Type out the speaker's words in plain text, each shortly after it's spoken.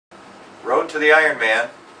to the Ironman,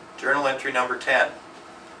 journal entry number 10.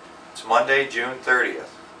 It's Monday, June 30th.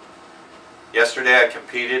 Yesterday I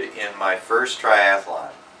competed in my first triathlon.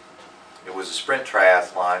 It was a sprint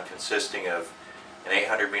triathlon consisting of an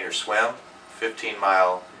 800-meter swim,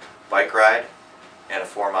 15-mile bike ride, and a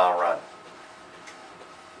 4-mile run.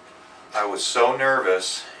 I was so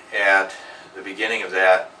nervous at the beginning of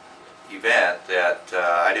that event that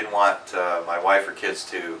I didn't want my wife or kids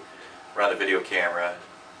to run the video camera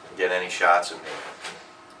and get any shots of me.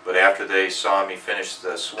 But after they saw me finish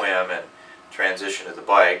the swim and transition to the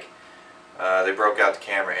bike, they broke out the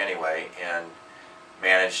camera anyway and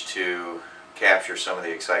managed to capture some of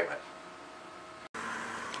the excitement.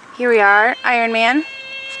 Here we are, Ironman.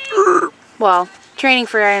 Well, training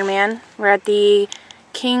for Ironman. We're at the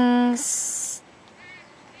Kensington.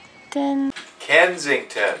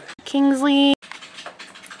 Kingsley.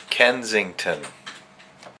 Kensington.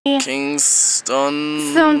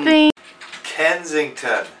 Kingston. Something.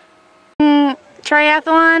 Kensington.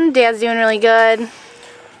 Triathlon. Dad's doing really good.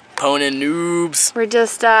 Opponent noobs. We're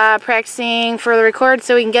just practicing for the record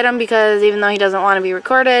so we can get him, because even though he doesn't want to be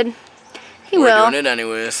recorded, he will. We're doing it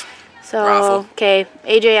anyways. So, Raffle. okay,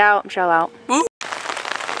 AJ out, Michelle out. Woo.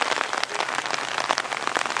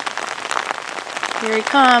 Here he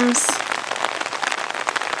comes.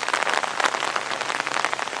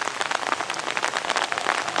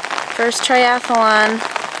 First triathlon.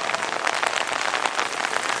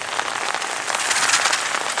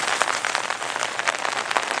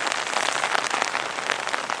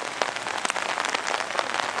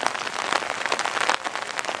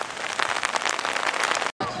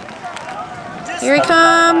 Here he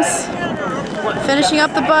comes, finishing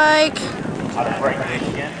up the bike.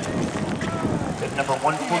 Number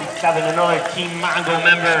 147, another Team Mongo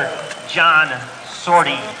member, John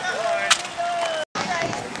Sorty.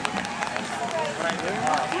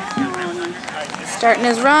 Starting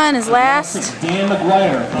his run, his last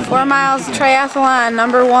 4 miles triathlon,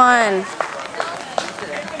 number 1.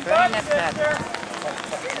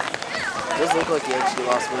 Does look like he actually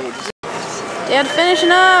lost weight. Dad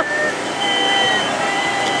finishing up.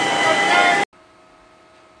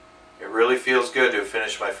 It really feels good to have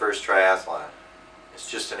finished my first triathlon. It's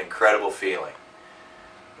just an incredible feeling.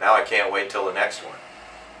 Now I can't wait till the next one.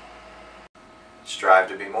 Strive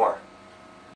to be more.